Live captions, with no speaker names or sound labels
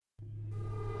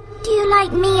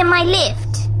like me and my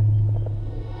lift?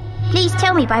 Please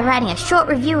tell me by writing a short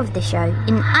review of the show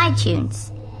in iTunes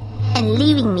and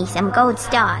leaving me some gold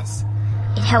stars.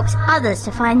 It helps others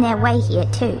to find their way here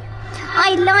too.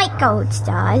 I like gold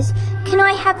stars. Can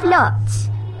I have lots?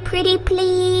 Pretty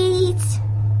please?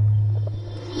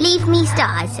 Leave me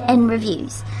stars and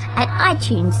reviews at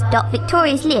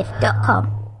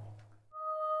itunes.victoriaslift.com.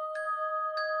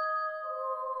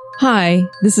 Hi,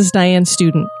 this is Diane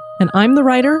Student, and I'm the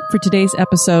writer for today's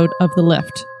episode of The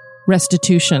Lift,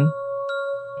 Restitution.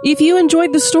 If you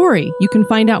enjoyed the story, you can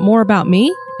find out more about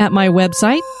me at my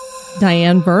website,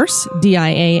 DianeVerse,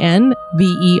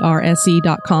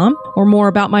 DianeVerse.com, or more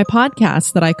about my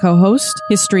podcast that I co-host,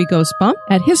 History Goes Bump,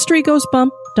 at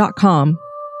historygoesbump.com.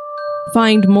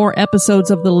 Find more episodes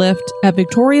of The Lift at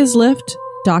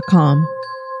victoriaslift.com.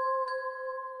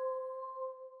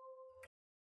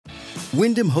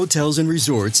 Wyndham Hotels and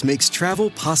Resorts makes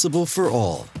travel possible for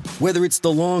all. Whether it's the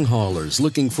long haulers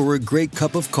looking for a great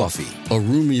cup of coffee, a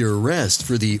roomier rest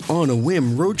for the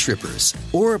on-a-whim road trippers,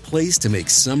 or a place to make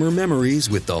summer memories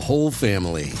with the whole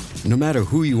family. No matter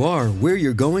who you are, where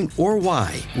you're going, or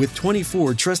why, with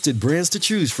 24 trusted brands to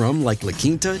choose from like La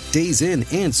Quinta, Days Inn,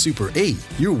 and Super 8,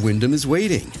 your Wyndham is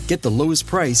waiting. Get the lowest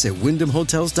price at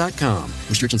WyndhamHotels.com.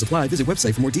 Restrictions apply. Visit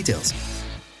website for more details.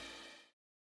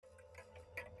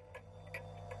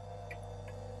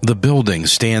 The building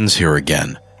stands here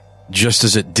again, just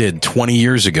as it did 20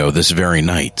 years ago this very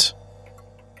night.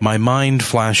 My mind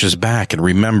flashes back and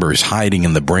remembers hiding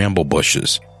in the bramble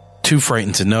bushes, too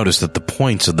frightened to notice that the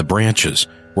points of the branches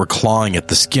were clawing at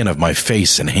the skin of my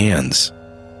face and hands.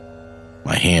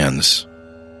 My hands.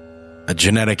 A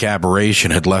genetic aberration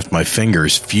had left my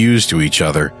fingers fused to each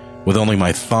other with only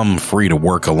my thumb free to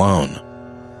work alone,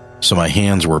 so my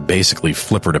hands were basically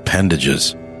flippered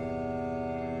appendages.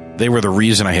 They were the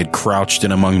reason I had crouched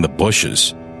in among the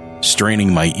bushes,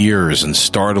 straining my ears and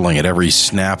startling at every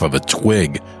snap of a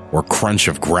twig or crunch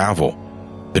of gravel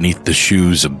beneath the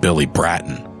shoes of Billy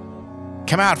Bratton.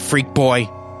 "Come out, freak boy,"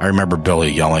 I remember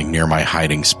Billy yelling near my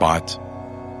hiding spot.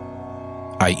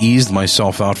 I eased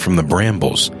myself out from the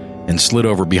brambles and slid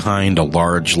over behind a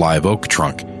large live oak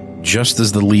trunk just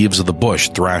as the leaves of the bush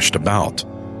thrashed about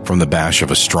from the bash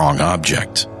of a strong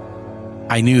object.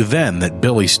 I knew then that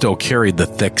Billy still carried the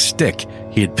thick stick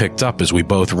he had picked up as we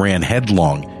both ran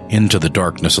headlong into the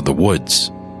darkness of the woods.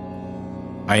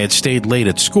 I had stayed late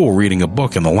at school reading a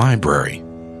book in the library.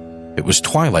 It was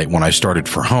twilight when I started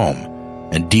for home,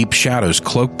 and deep shadows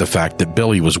cloaked the fact that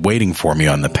Billy was waiting for me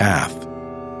on the path.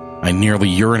 I nearly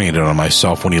urinated on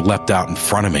myself when he leapt out in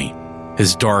front of me.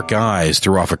 His dark eyes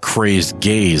threw off a crazed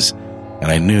gaze, and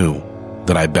I knew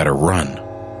that I better run.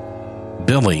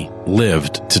 Billy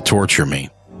lived to torture me.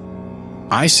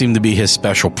 I seemed to be his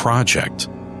special project.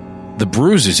 The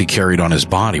bruises he carried on his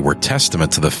body were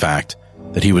testament to the fact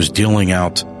that he was dealing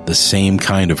out the same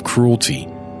kind of cruelty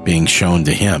being shown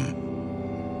to him.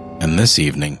 And this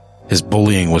evening, his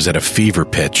bullying was at a fever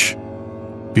pitch.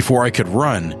 Before I could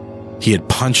run, he had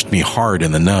punched me hard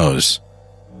in the nose.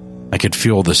 I could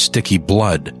feel the sticky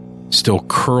blood still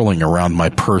curling around my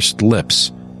pursed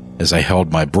lips as I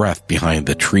held my breath behind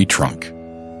the tree trunk.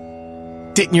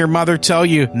 "Didn't your mother tell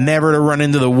you never to run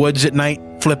into the woods at night,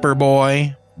 flipper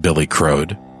boy?" Billy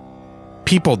crowed.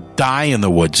 "People die in the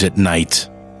woods at night."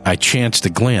 I chanced a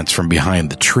glance from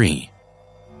behind the tree.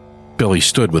 Billy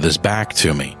stood with his back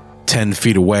to me, 10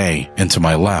 feet away and to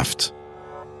my left.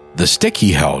 The stick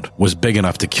he held was big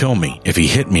enough to kill me if he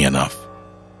hit me enough.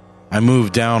 I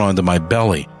moved down onto my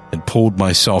belly and pulled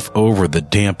myself over the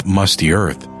damp, musty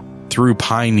earth, through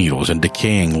pine needles and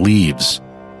decaying leaves.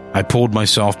 I pulled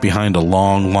myself behind a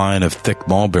long line of thick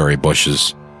mulberry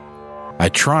bushes. I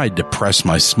tried to press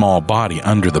my small body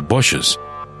under the bushes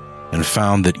and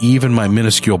found that even my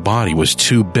minuscule body was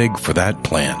too big for that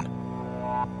plan.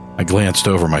 I glanced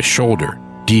over my shoulder,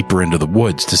 deeper into the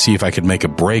woods to see if I could make a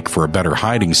break for a better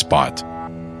hiding spot,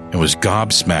 and was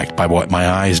gobsmacked by what my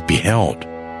eyes beheld.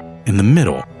 In the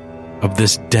middle of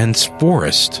this dense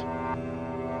forest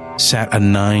sat a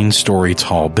 9-story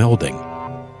tall building.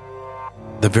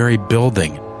 The very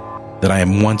building that I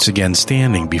am once again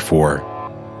standing before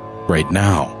right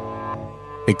now.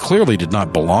 It clearly did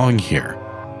not belong here,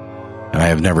 and I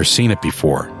have never seen it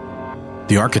before.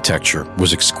 The architecture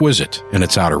was exquisite in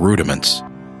its outer rudiments.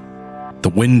 The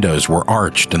windows were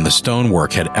arched and the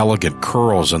stonework had elegant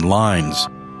curls and lines.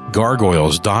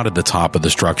 Gargoyles dotted the top of the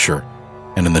structure,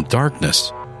 and in the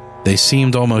darkness, they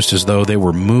seemed almost as though they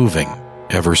were moving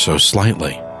ever so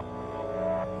slightly.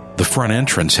 The front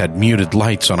entrance had muted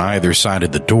lights on either side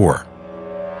of the door.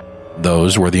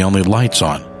 Those were the only lights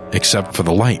on, except for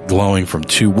the light glowing from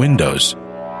 2 windows,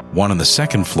 one on the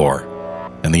second floor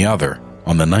and the other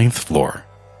on the 9th floor.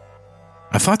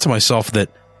 I thought to myself that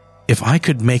if I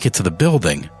could make it to the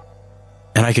building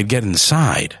and I could get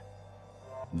inside,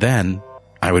 then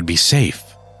I would be safe.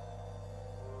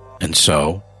 And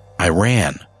so I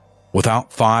ran,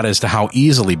 without thought as to how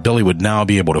easily Billy would now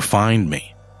be able to find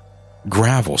me.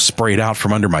 Gravel sprayed out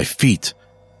from under my feet,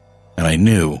 and I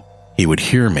knew he would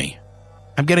hear me.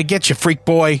 "I'm gonna get you, freak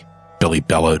boy," Billy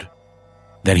bellowed.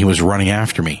 Then he was running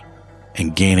after me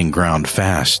and gaining ground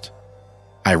fast.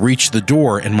 I reached the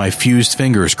door and my fused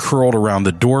fingers curled around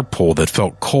the door pull that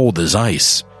felt cold as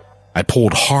ice. I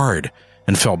pulled hard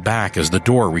and fell back as the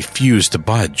door refused to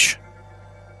budge.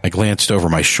 I glanced over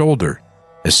my shoulder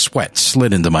as sweat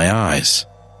slid into my eyes.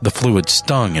 The fluid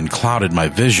stung and clouded my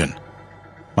vision.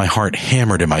 My heart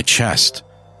hammered in my chest.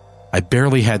 I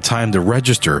barely had time to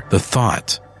register the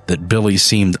thought that Billy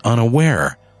seemed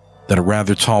unaware that a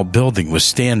rather tall building was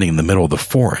standing in the middle of the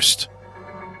forest.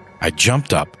 I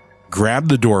jumped up, grabbed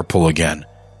the door pull again,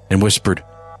 and whispered,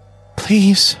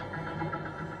 "Please."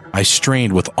 I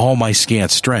strained with all my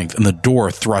scant strength, and the door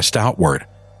thrust outward.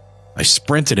 I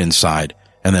sprinted inside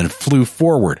and then flew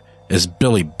forward as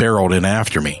Billy barreled in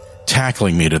after me,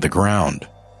 tackling me to the ground.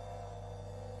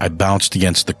 I bounced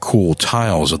against the cool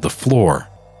tiles of the floor,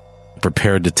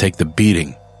 prepared to take the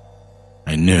beating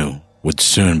I knew would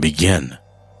soon begin.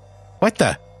 "What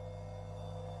the?"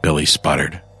 Billy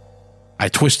sputtered. I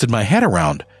twisted my head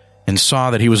around and saw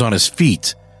that he was on his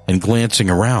feet and glancing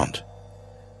around.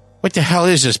 "What the hell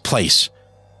is this place?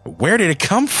 Where did it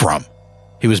come from?"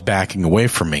 He was backing away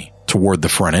from me toward the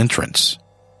front entrance.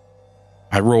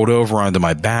 I rolled over onto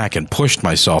my back and pushed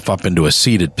myself up into a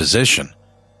seated position.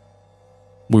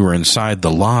 We were inside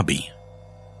the lobby.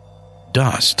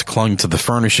 Dust clung to the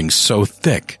furnishings so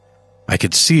thick I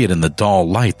could see it in the dull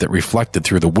light that reflected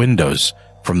through the windows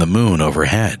from the moon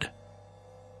overhead.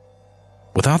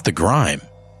 Without the grime,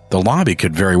 the lobby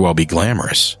could very well be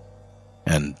glamorous,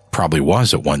 and probably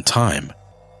was at one time.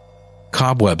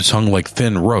 Cobwebs hung like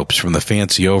thin ropes from the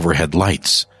fancy overhead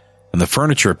lights, and the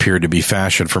furniture appeared to be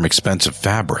fashioned from expensive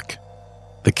fabric.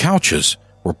 The couches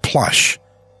were plush,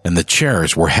 and the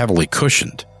chairs were heavily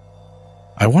cushioned.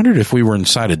 I wondered if we were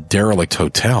inside a derelict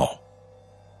hotel.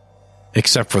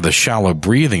 Except for the shallow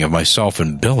breathing of myself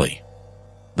and Billy,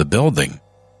 the building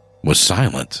was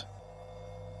silent.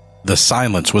 The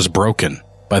silence was broken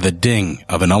by the ding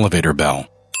of an elevator bell.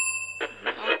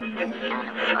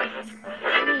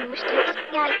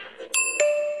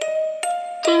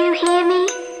 Do you hear me?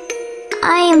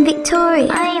 I am Victoria.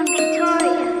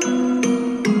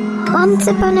 Once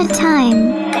upon a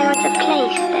time, there was a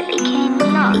place that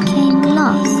became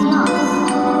lost.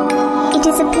 It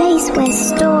is a place where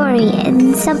story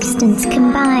and substance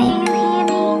combine,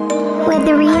 where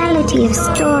the reality of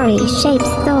story shapes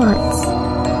thoughts,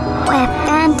 where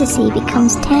fantasy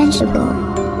becomes tangible.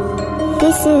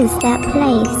 This is that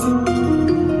place.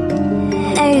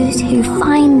 Those who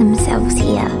find themselves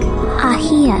here are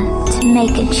here to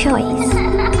make a choice.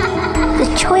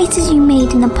 The choices you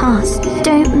made in the past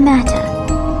don't matter,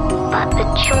 but the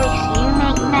choice you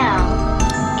make now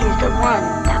is the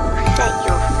one that will set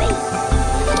your fate.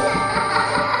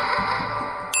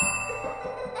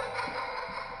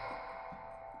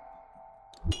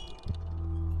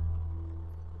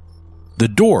 The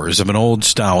doors of an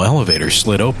old-style elevator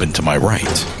slid open to my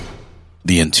right.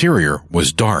 The interior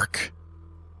was dark,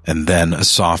 and then a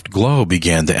soft glow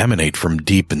began to emanate from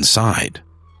deep inside.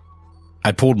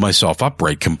 I pulled myself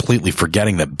upright, completely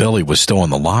forgetting that Billy was still in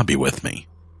the lobby with me.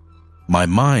 My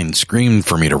mind screamed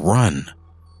for me to run,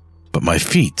 but my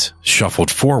feet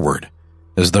shuffled forward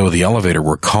as though the elevator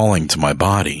were calling to my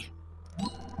body.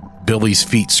 Billy's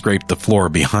feet scraped the floor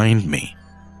behind me.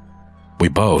 We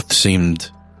both seemed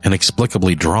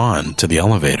inexplicably drawn to the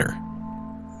elevator.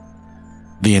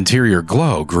 The interior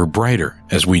glow grew brighter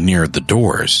as we neared the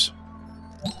doors.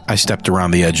 I stepped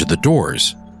around the edge of the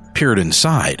doors, peered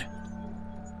inside,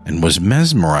 and was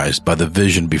mesmerized by the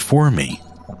vision before me.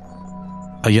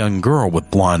 A young girl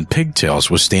with blonde pigtails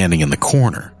was standing in the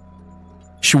corner.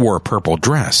 She wore a purple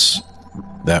dress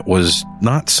that was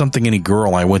not something any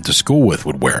girl I went to school with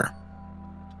would wear.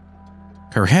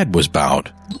 Her head was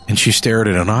bowed, and she stared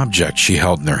at an object she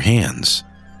held in her hands.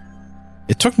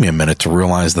 It took me a minute to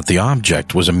realize that the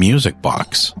object was a music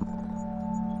box.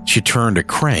 She turned a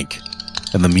crank,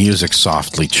 and the music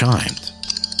softly chimed.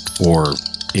 Or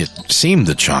it seemed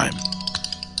to chime.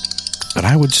 But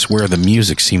I would swear the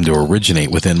music seemed to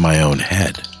originate within my own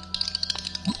head.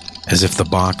 As if the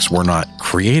box were not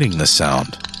creating the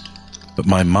sound, but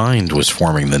my mind was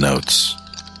forming the notes.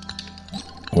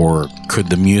 Or could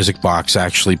the music box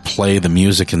actually play the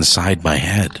music inside my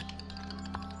head?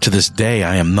 To this day,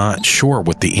 I am not sure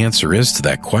what the answer is to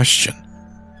that question.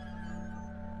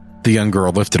 The young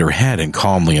girl lifted her head and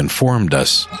calmly informed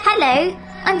us, Hello,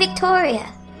 I'm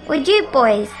Victoria. Would you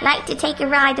boys like to take a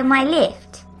ride on my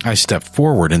lift? I stepped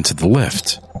forward into the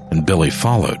lift, and Billy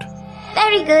followed.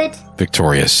 Very good.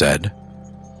 Victoria said.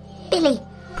 Billy,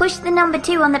 push the number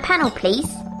 2 on the panel,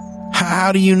 please.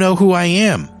 How do you know who I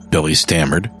am? Billy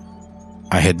stammered.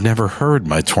 I had never heard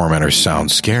my tormentor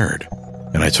sound scared,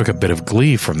 and I took a bit of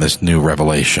glee from this new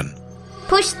revelation.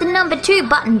 Push the number 2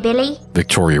 button, Billy,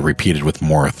 Victoria repeated with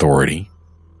more authority.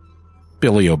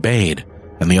 Billy obeyed,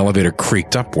 and the elevator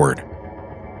creaked upward.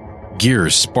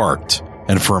 Gears sparked,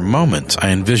 and for a moment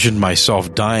I envisioned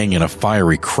myself dying in a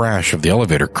fiery crash of the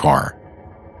elevator car.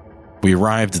 We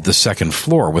arrived at the second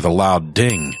floor with a loud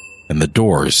ding, and the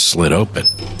doors slid open.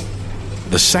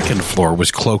 The second floor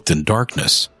was cloaked in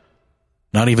darkness.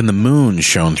 Not even the moon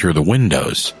shone through the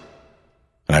windows,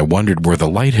 and I wondered where the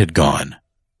light had gone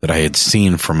that I had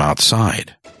seen from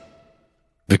outside.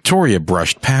 Victoria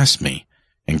brushed past me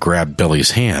and grabbed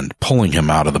Billy's hand, pulling him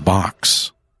out of the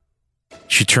box.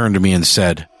 She turned to me and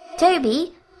said,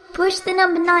 Toby, push the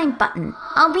number 9 button.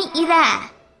 I'll meet you there.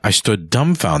 I stood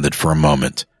dumbfounded for a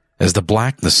moment as the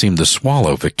blackness seemed to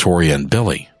swallow Victoria and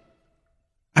Billy.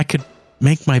 I could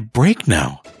make my break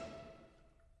now.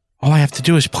 All I have to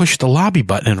do is push the lobby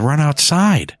button and run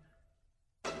outside.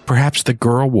 Perhaps the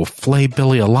girl will flay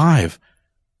Billy alive,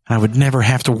 and I would never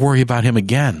have to worry about him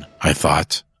again, I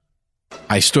thought.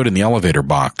 I stood in the elevator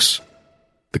box.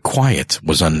 The quiet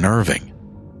was unnerving.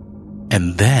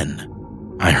 And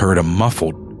then I heard a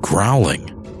muffled growling.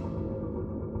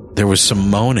 There was some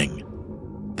moaning.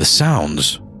 The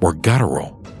sounds were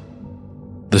guttural.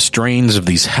 The strains of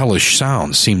these hellish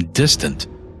sounds seemed distant,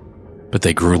 but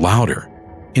they grew louder,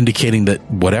 indicating that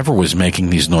whatever was making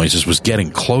these noises was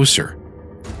getting closer.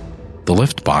 The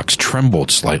lift box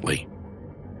trembled slightly.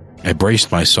 I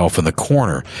braced myself in the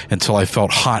corner until I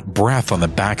felt hot breath on the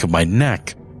back of my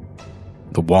neck.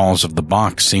 The walls of the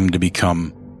box seemed to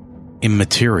become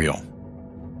immaterial.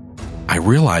 I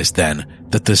realized then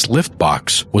that this lift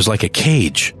box was like a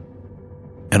cage,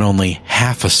 and only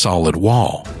half a solid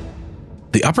wall.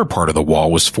 The upper part of the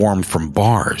wall was formed from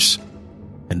bars,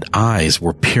 and eyes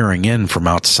were peering in from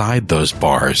outside those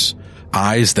bars,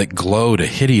 eyes that glowed a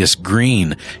hideous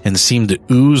green and seemed to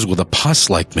ooze with a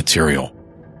pus-like material.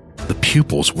 The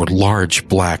pupils were large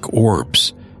black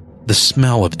orbs. The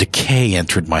smell of decay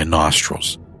entered my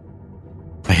nostrils.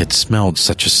 I had smelled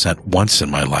such a scent once in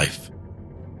my life.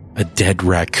 A dead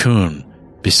raccoon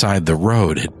beside the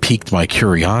road had piqued my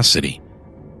curiosity,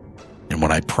 and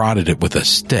when I prodded it with a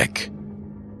stick,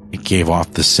 it gave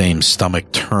off the same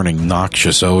stomach-turning,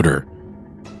 noxious odor.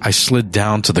 I slid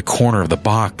down to the corner of the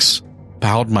box,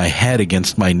 bowed my head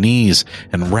against my knees,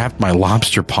 and wrapped my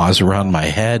lobster paws around my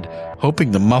head,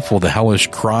 hoping to muffle the hellish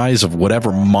cries of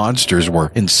whatever monsters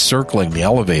were encircling the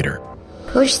elevator.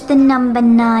 Push the number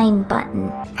 9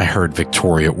 button, I heard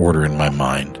Victoria order in my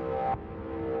mind.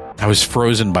 I was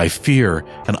frozen by fear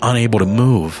and unable to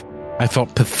move. I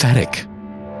felt pathetic,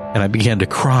 and I began to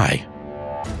cry.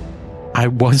 I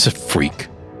was a freak,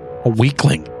 a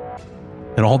weakling,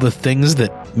 and all the things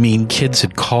that mean kids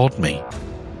had called me.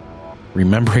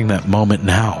 Remembering that moment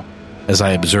now, as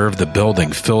I observe the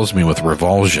building, fills me with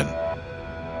revulsion.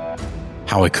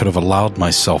 How I could have allowed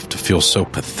myself to feel so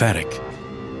pathetic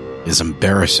is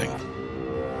embarrassing.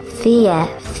 Fear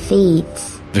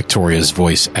feeds, Victoria's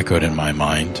voice echoed in my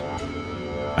mind.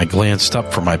 I glanced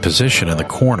up from my position in the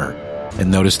corner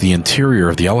and noticed the interior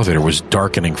of the elevator was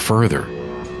darkening further.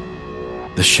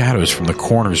 The shadows from the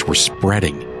corners were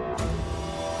spreading,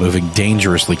 moving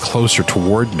dangerously closer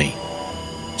toward me.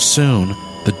 Soon,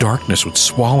 the darkness would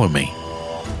swallow me.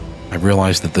 I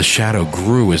realized that the shadow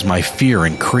grew as my fear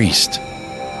increased.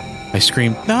 I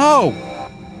screamed, "No!"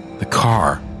 The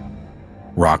car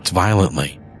rocked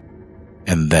violently.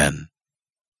 And then,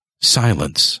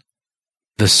 silence.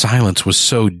 The silence was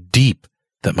so deep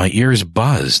that my ears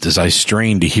buzzed as I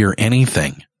strained to hear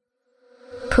anything.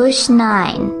 Push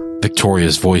 9.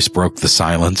 Victoria's voice broke the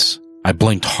silence. I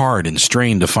blinked hard and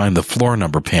strained to find the floor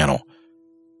number panel.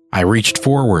 I reached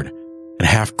forward and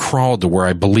half crawled to where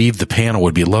I believed the panel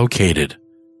would be located.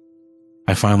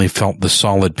 I finally felt the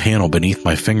solid panel beneath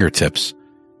my fingertips,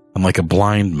 and like a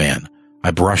blind man,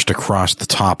 I brushed across the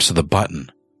tops of the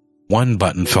button. One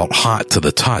button felt hot to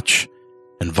the touch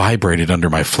and vibrated under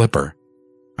my flipper.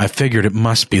 I figured it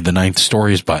must be the 9th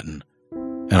stories button,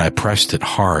 and I pressed it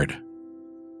hard.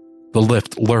 The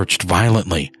lift lurched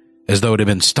violently, as though it had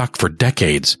been stuck for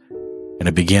decades, and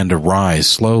it began to rise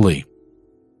slowly.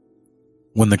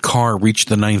 When the car reached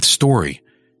the 9th story,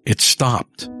 it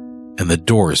stopped, and the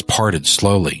doors parted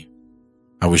slowly.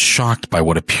 I was shocked by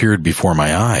what appeared before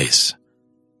my eyes.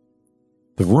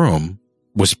 The room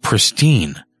was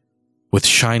pristine, with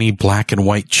shiny black and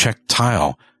white checked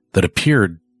tile that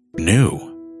appeared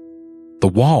new. The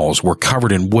walls were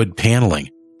covered in wood paneling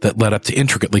that led up to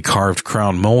intricately carved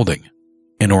crown molding.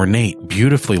 An ornate,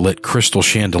 beautifully lit crystal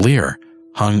chandelier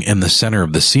hung in the center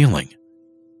of the ceiling.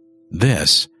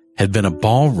 This had been a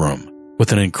ballroom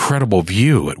with an incredible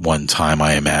view at one time,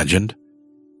 I imagined.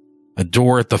 A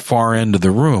door at the far end of the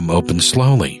room opened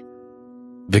slowly.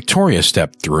 Victoria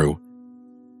stepped through,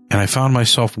 and I found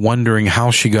myself wondering how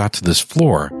she got to this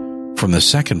floor from the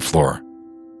second floor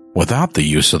without the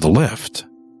use of the lift.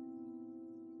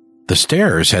 The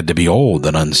stairs had to be old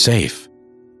and unsafe,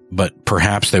 but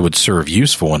perhaps they would serve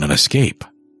useful in an escape.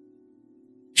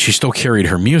 She still carried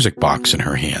her music box in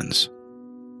her hands.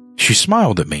 She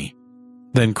smiled at me,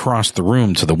 then crossed the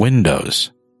room to the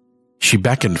windows. She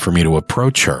beckoned for me to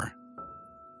approach her.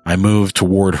 I moved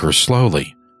toward her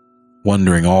slowly,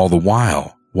 wondering all the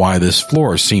while why this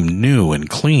floor seemed new and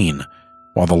clean,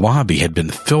 while the lobby had been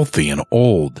filthy and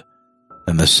old,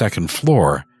 and the second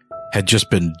floor had just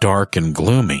been dark and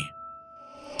gloomy.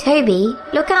 Toby,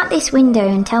 look out this window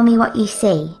and tell me what you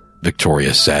see,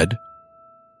 Victoria said.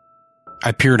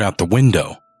 I peered out the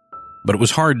window, but it was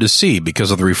hard to see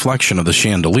because of the reflection of the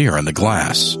chandelier in the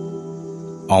glass.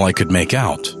 All I could make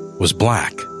out was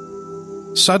black.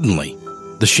 Suddenly,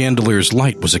 the chandelier's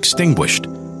light was extinguished,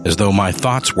 as though my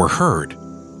thoughts were heard,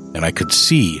 and I could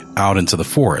see out into the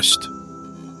forest.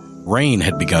 Rain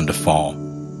had begun to fall,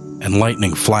 and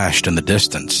lightning flashed in the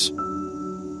distance.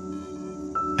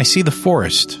 I see the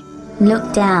forest.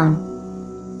 Look down.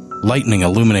 Lightning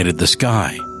illuminated the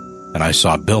sky, and I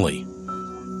saw Billy.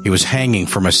 He was hanging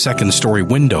from a second-story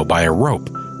window by a rope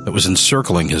that was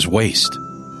encircling his waist.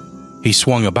 He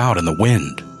swung about in the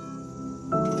wind.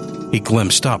 He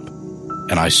glimpsed up,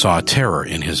 and I saw terror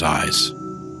in his eyes.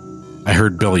 I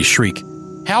heard Billy shriek,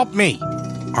 "Help me!"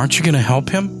 "Aren't you going to help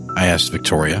him?" I asked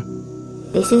Victoria.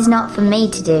 This is not for me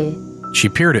to do. She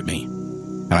peered at me,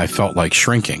 and I felt like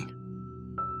shrinking.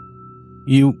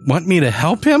 "You want me to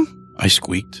help him?" I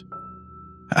squeaked.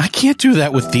 "I can't do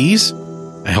that with these."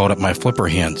 I held up my flipper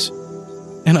hands.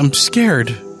 "And I'm scared."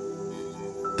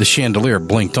 The chandelier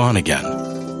blinked on again.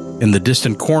 In the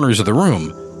distant corners of the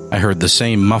room, I heard the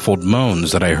same muffled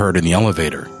moans that I heard in the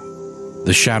elevator.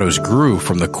 The shadows grew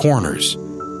from the corners,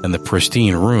 and the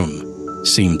pristine room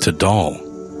seemed to dull.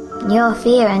 Your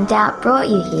fear and doubt brought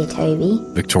you here, Toby,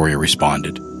 Victoria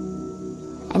responded.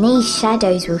 And these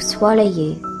shadows will swallow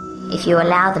you if you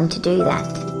allow them to do that.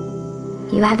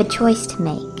 You have a choice to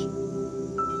make.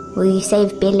 Will you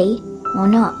save Billy or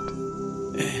not?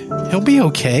 He'll be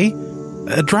okay.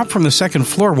 A drop from the second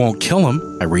floor won't kill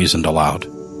him, I reasoned aloud.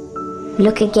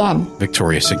 Look again,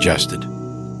 Victoria suggested.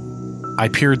 I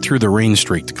peered through the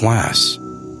rain-streaked glass,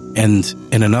 and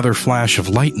in another flash of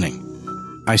lightning,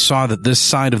 I saw that this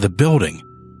side of the building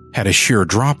had a sheer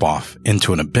drop-off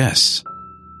into an abyss.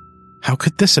 How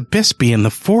could this abyss be in the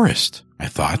forest? I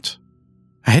thought.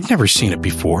 I had never seen it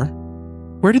before.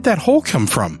 Where did that hole come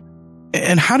from?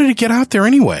 And how did it get out there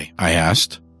anyway? I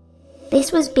asked.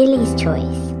 This was Billy's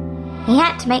choice. He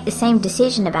had to make the same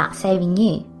decision about saving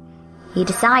you. He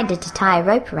decided to tie a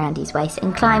rope around his waist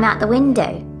and climb out the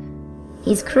window.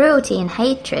 His cruelty and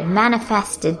hatred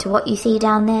manifested to what you see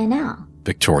down there now,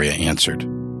 Victoria answered.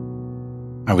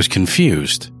 I was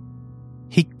confused.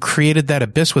 He created that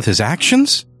abyss with his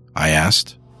actions? I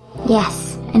asked.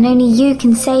 Yes, and only you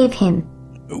can save him.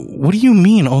 What do you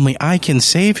mean only I can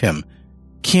save him?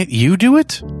 Can't you do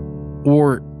it?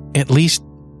 Or at least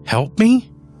help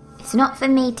me? It's not for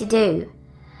me to do,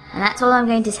 and that's all I'm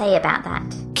going to say about that.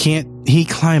 Can't he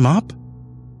climb up?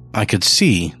 I could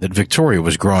see that Victoria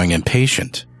was growing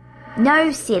impatient.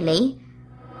 No, silly.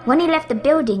 When he left the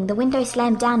building, the window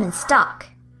slammed down and stuck.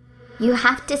 You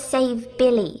have to save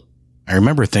Billy. I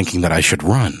remember thinking that I should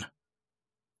run.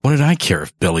 What did I care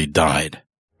if Billy died?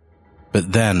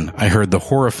 But then I heard the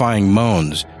horrifying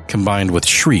moans combined with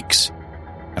shrieks,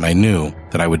 and I knew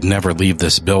that I would never leave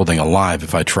this building alive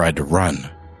if I tried to run.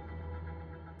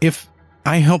 If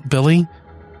I help Billy,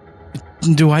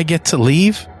 do I get to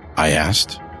leave? I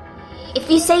asked. If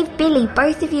you save Billy,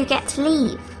 both of you get to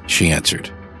leave, she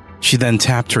answered. She then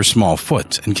tapped her small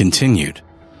foot and continued.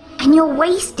 And you're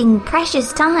wasting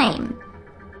precious time.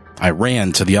 I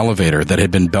ran to the elevator that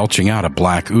had been belching out a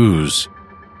black ooze.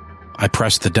 I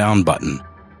pressed the down button,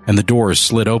 and the doors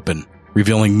slid open,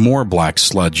 revealing more black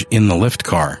sludge in the lift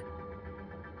car.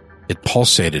 It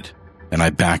pulsated, and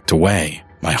I backed away,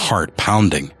 my heart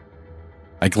pounding.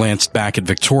 I glanced back at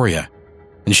Victoria,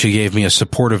 and she gave me a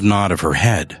supportive nod of her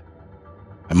head.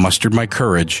 I mustered my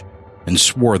courage and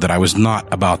swore that I was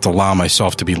not about to allow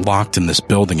myself to be locked in this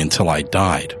building until I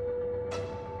died.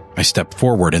 I stepped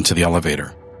forward into the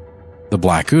elevator. The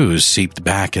black ooze seeped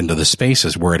back into the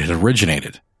spaces where it had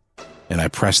originated, and I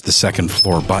pressed the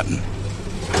second-floor button.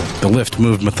 The lift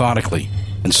moved methodically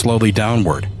and slowly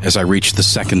downward as I reached the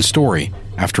second story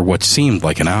after what seemed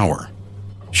like an hour.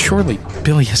 Surely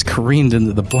Billy has careened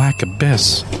into the black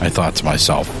abyss, I thought to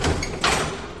myself.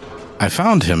 I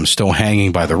found him still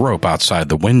hanging by the rope outside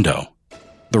the window.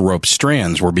 The rope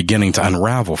strands were beginning to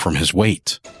unravel from his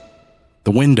weight.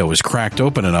 The window was cracked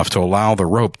open enough to allow the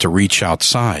rope to reach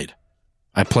outside.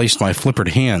 I placed my flippered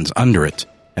hands under it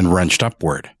and wrenched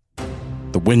upward.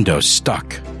 The window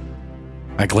stuck.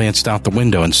 I glanced out the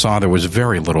window and saw there was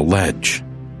very little ledge.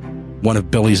 One of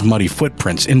Billy's muddy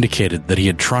footprints indicated that he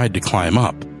had tried to climb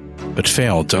up, but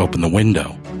failed to open the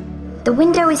window. The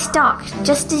window is stuck,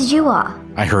 just as you are,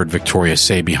 I heard Victoria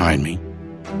say behind me.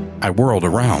 I whirled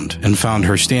around and found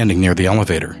her standing near the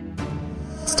elevator.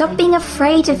 Stop being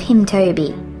afraid of him,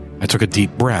 Toby. I took a deep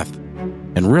breath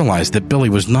and realized that Billy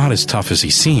was not as tough as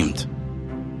he seemed.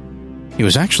 He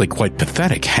was actually quite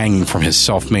pathetic, hanging from his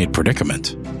self-made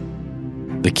predicament.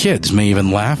 The kids may even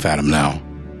laugh at him now.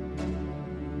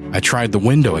 I tried the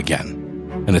window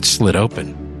again, and it slid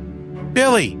open.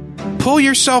 "Billy, pull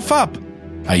yourself up!"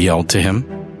 I yelled to him.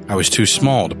 I was too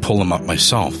small to pull him up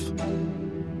myself.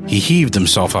 He heaved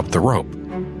himself up the rope,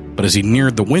 but as he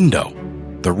neared the window,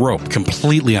 the rope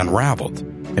completely unraveled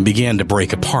and began to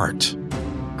break apart.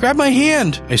 "Grab my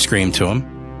hand!" I screamed to him.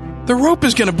 "The rope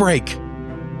is going to break!"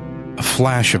 A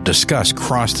flash of disgust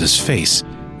crossed his face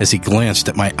as he glanced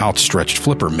at my outstretched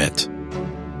flipper mitt.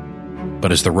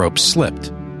 But as the rope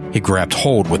slipped, he grabbed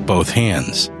hold with both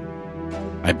hands.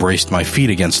 I braced my feet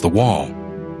against the wall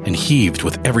and heaved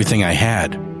with everything I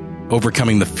had,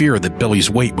 overcoming the fear that Billy's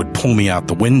weight would pull me out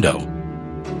the window.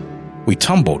 We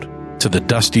tumbled to the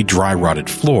dusty, dry-rotted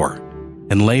floor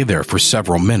and lay there for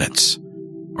several minutes,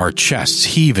 our chests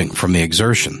heaving from the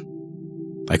exertion.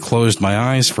 I closed my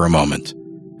eyes for a moment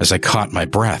as I caught my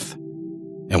breath,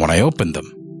 and when I opened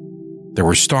them, there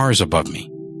were stars above me,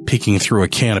 peeking through a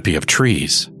canopy of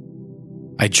trees.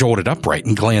 I jolted upright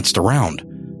and glanced around,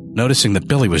 noticing that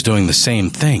Billy was doing the same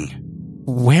thing.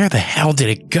 "Where the hell did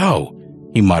it go?"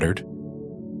 he muttered.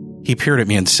 He peered at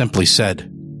me and simply said,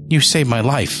 "You saved my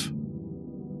life."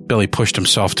 Billy pushed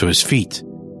himself to his feet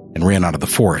and ran out of the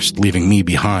forest, leaving me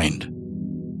behind.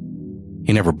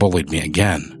 He never bullied me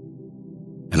again,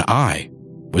 and I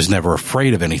was never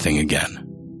afraid of anything again.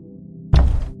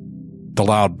 The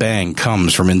loud bang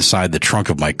comes from inside the trunk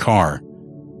of my car.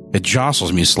 It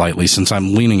jostles me slightly since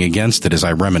I'm leaning against it as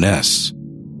I reminisce.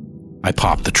 I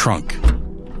pop the trunk.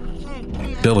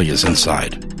 Billy is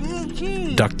inside.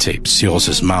 Duct tape seals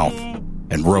his mouth,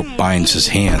 and rope binds his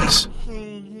hands.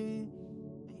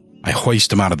 I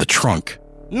hoist him out of the trunk,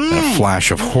 and a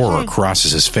flash of horror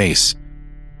crosses his face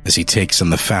as he takes in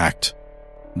the fact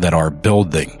that our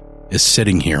building is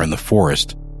sitting here in the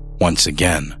forest once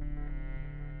again.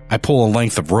 I pull a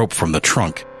length of rope from the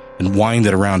trunk and wind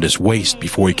it around his waist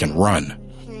before he can run.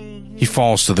 He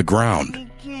falls to the ground,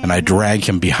 and I drag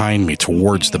him behind me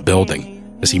towards the building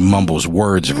as he mumbles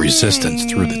words of resistance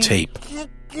through the tape.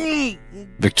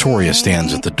 Victoria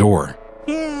stands at the door.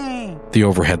 The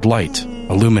overhead light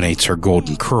illuminates her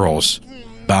golden curls,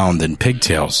 bound in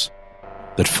pigtails,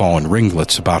 that fall in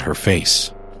ringlets about her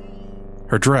face.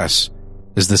 Her dress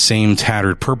is the same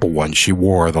tattered purple one she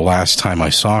wore the last time I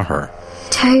saw her.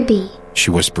 Toby, she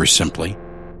whispers simply,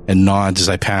 and nods as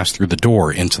I pass through the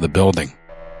door into the building.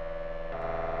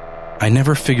 I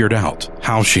never figured out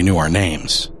how she knew our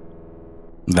names.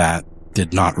 That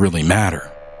did not really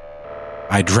matter.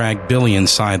 I drag Billy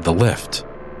inside the lift,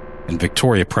 and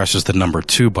Victoria presses the number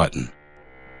 2 button.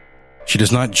 She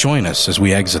does not join us as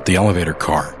we exit the elevator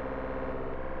car.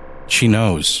 She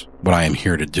knows what I am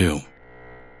here to do.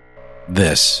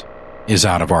 This is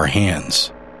out of our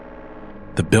hands.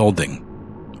 The building,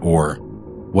 or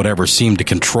whatever seemed to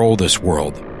control this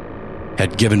world,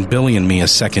 had given Billy and me a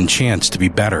second chance to be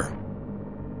better.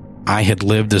 I had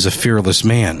lived as a fearless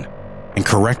man and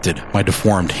corrected my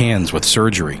deformed hands with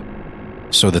surgery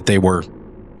so that they were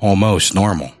almost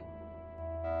normal.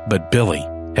 But Billy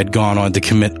had gone on to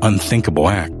commit unthinkable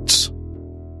acts.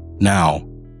 Now,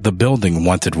 the building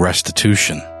wanted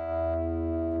restitution.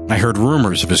 I heard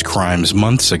rumors of his crimes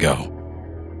months ago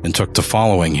and took to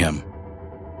following him.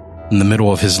 In the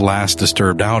middle of his last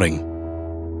disturbed outing,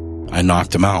 I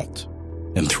knocked him out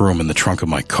and threw him in the trunk of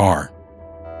my car.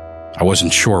 I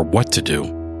wasn't sure what to do,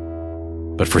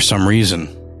 but for some reason,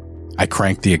 I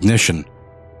cranked the ignition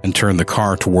and turned the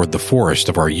car toward the forest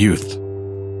of our youth.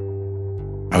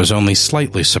 I was only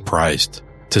slightly surprised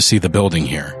to see the building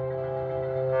here.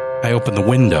 I open the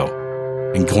window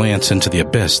and glance into the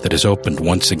abyss that is opened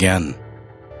once again.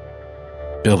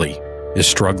 Billy is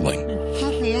struggling,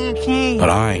 but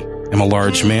I am a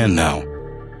large man now,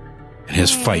 and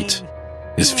his fight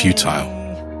is futile.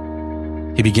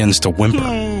 He begins to whimper.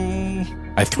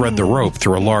 I thread the rope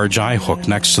through a large eye hook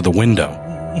next to the window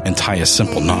and tie a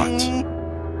simple knot.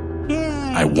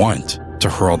 I want to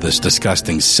hurl this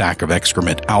disgusting sack of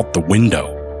excrement out the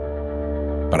window,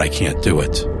 but I can't do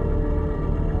it.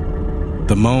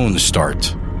 The moans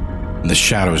start, and the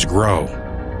shadows grow,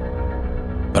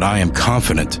 but I am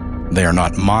confident they are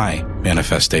not my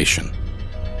manifestation.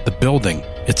 The building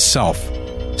itself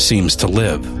seems to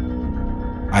live.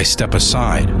 I step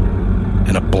aside,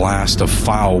 and a blast of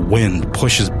foul wind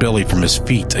pushes Billy from his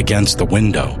feet against the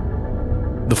window.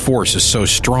 The force is so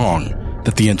strong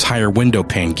that the entire window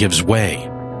pane gives way,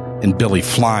 and Billy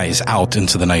flies out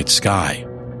into the night sky.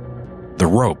 The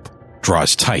rope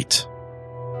draws tight.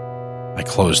 I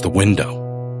close the window.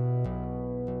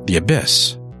 The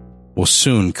abyss will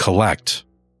soon collect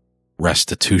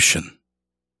restitution.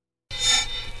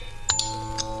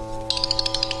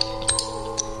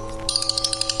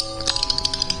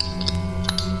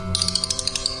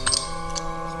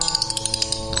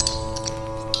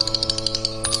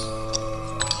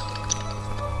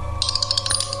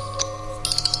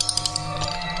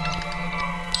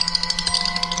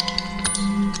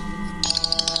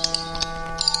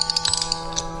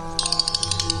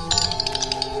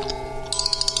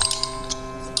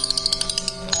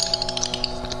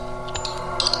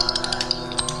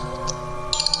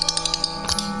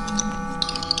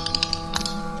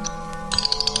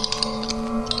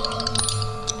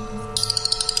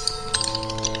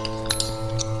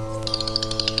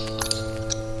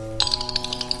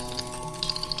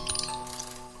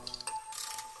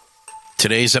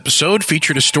 Today's episode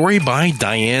featured a story by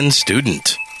Diane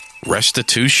Student,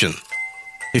 Restitution.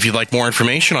 If you'd like more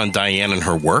information on Diane and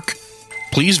her work,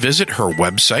 please visit her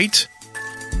website,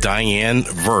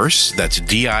 DianeVerse, that's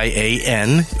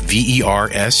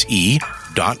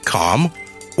DianeVerse.com,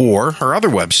 or her other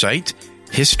website,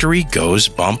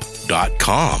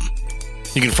 HistoryGoesBump.com.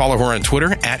 You can follow her on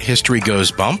Twitter at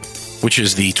HistoryGoesBump, which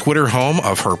is the Twitter home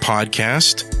of her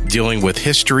podcast dealing with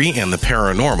history and the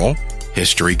paranormal,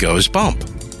 History Goes Bump.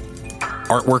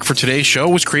 Artwork for today's show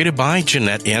was created by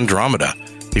Jeanette Andromeda.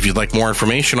 If you'd like more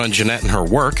information on Jeanette and her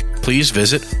work, please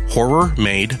visit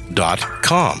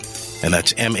HorrorMade.com, and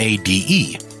that's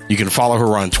MADE. You can follow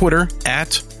her on Twitter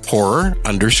at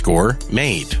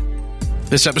horror_made.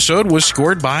 This episode was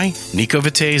scored by Nico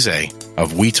Vitese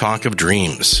of We Talk of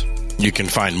Dreams. You can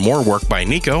find more work by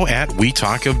Nico at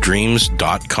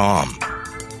wetalkofdreams.com.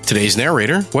 Today's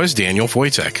narrator was Daniel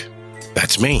Wojtek.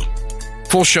 That's me.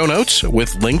 Full show notes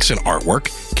with links and artwork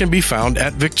can be found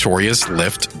at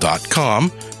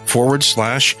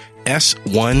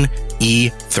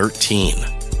victoriaslift.com/S1E13.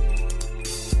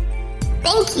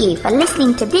 Thank you for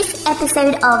listening to this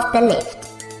episode of The Lift.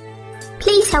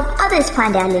 Please help others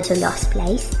find our little lost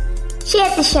place.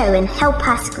 Share the show and help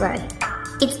us grow.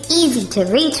 It's easy to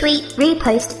retweet,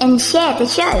 repost, and share the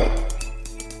show.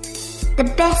 The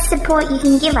best support you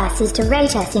can give us is to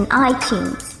rate us in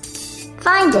iTunes.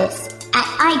 Find us at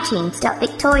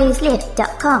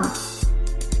itunes.victoriaslift.com.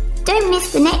 Don't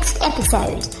miss the next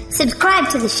episode. Subscribe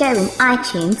to the show in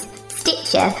iTunes,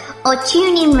 Stitcher, or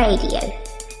TuneIn Radio.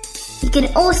 You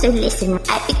can also listen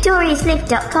at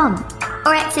victoriaslift.com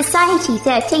or at Society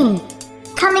 13.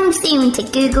 Coming soon to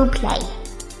Google Play.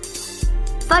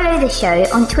 Follow the show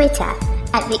on Twitter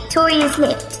at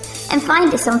victoriaslift and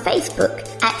find us on Facebook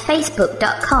at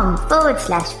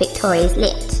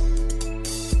facebook.com/victoriaslift.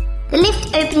 The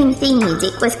Lift opening theme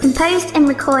music was composed and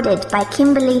recorded by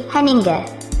Kimberly Henninger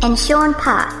and Sean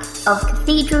Park of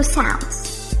Cathedral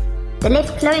Sounds. The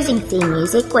Lift closing theme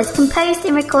music was composed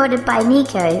and recorded by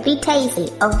Nico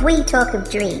Vitese of We Talk of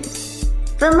Dreams.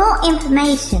 For more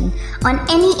information on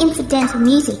any incidental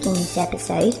music in this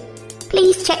episode,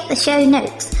 please check the show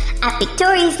notes at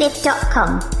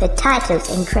victoriaslift.com for titles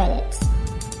and credits.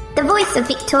 The voice of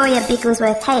Victoria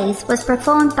Bigglesworth Hayes was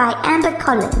performed by Amber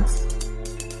Collins.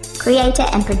 Creator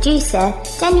and producer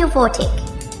Daniel Wojtek.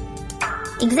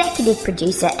 Executive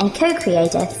producer and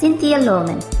co-creator Cynthia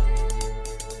Lawman.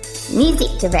 Music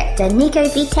director Nico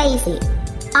Vitese.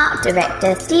 Art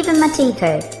director Stephen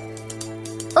Matiko.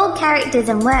 All characters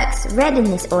and works read in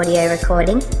this audio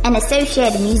recording and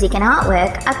associated music and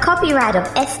artwork are copyright of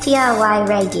STRY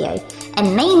Radio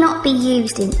and may not be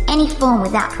used in any form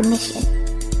without permission.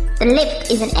 The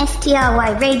Lift is an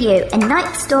STRY Radio and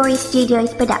Night Story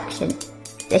Studios production.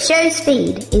 The show's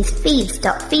feed is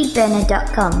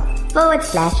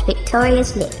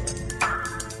feeds.feedburner.com/Victoria's Lift.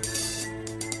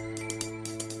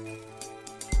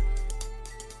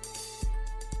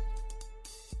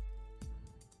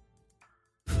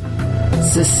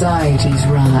 Societies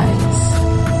rise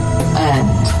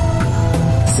and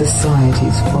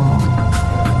societies fall.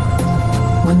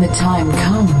 When the time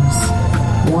comes,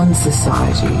 one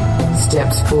society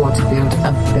steps forward to build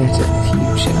a better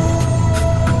future.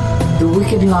 The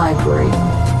Wicked Library,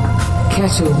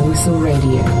 Kettle Whistle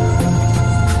Radio,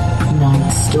 Night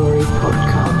Story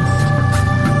Podcast,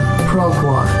 Prog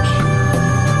Watch,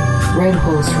 Red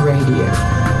Horse Radio,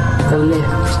 The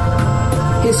Lift,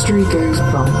 History Goes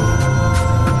Bump.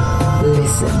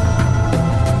 Listen,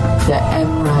 the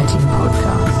M Writing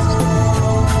Podcast.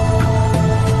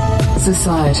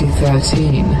 Society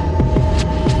 13.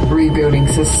 Rebuilding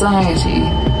society,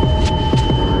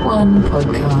 one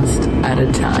podcast at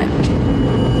a time.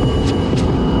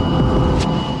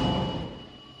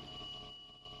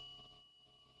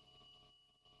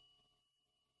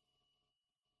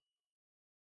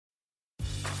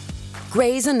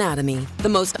 Grey's Anatomy, the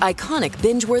most iconic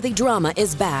binge-worthy drama,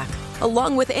 is back,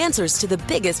 along with answers to the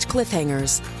biggest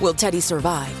cliffhangers. Will Teddy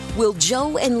survive? Will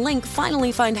Joe and Link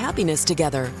finally find happiness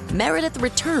together? Meredith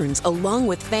returns along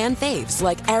with fan faves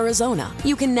like Arizona.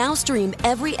 You can now stream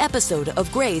every episode of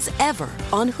Grey's ever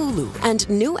on Hulu and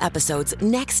new episodes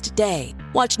next day.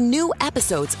 Watch new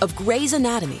episodes of Grey's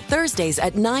Anatomy Thursdays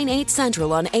at 9/8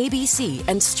 Central on ABC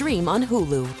and stream on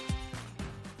Hulu.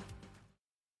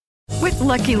 With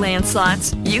Lucky Land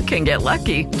Slots, you can get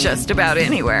lucky just about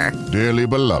anywhere. Dearly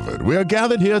beloved, we are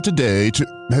gathered here today to...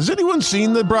 Has anyone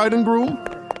seen the bride and groom?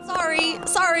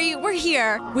 Sorry, we're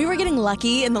here. We were getting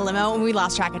lucky in the limo and we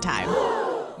lost track of time.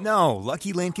 No,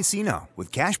 Lucky Land Casino,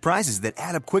 with cash prizes that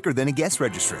add up quicker than a guest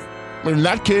registry. In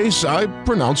that case, I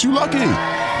pronounce you lucky.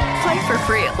 Play for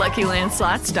free at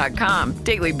LuckyLandSlots.com.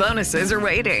 Daily bonuses are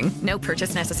waiting. No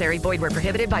purchase necessary. Void where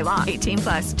prohibited by law.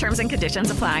 18+. Terms and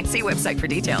conditions apply. See website for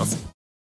details.